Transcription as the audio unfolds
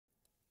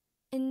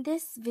In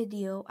this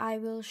video, I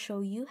will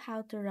show you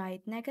how to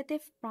write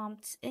negative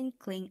prompts in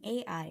Kling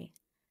AI.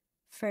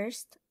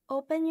 First,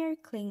 open your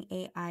Kling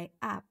AI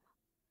app.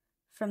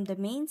 From the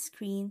main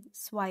screen,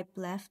 swipe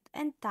left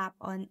and tap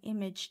on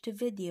Image to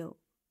Video.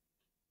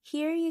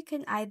 Here you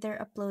can either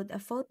upload a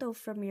photo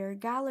from your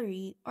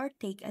gallery or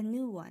take a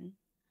new one.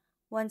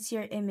 Once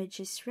your image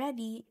is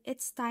ready,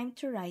 it's time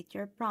to write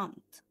your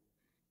prompt.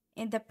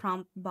 In the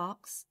prompt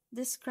box,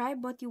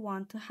 describe what you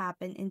want to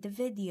happen in the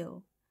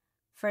video.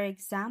 For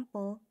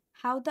example,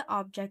 how the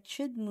object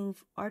should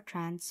move or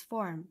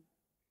transform.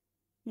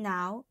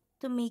 Now,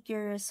 to make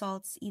your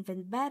results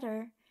even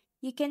better,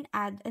 you can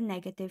add a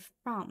negative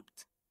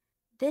prompt.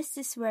 This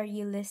is where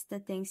you list the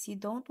things you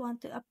don't want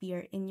to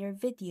appear in your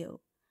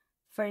video.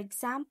 For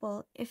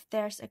example, if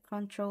there's a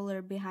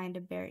controller behind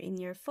a bear in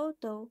your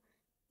photo,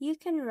 you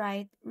can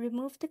write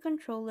 "remove the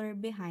controller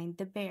behind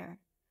the bear."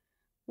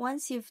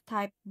 Once you've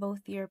typed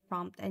both your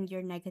prompt and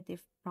your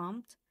negative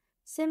prompt,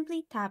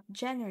 simply tap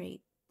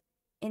Generate.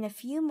 In a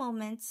few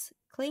moments,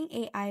 Kling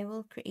AI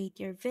will create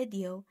your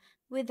video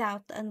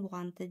without the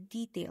unwanted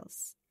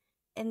details.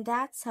 And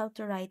that's how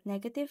to write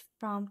negative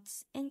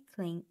prompts in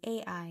Kling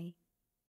AI.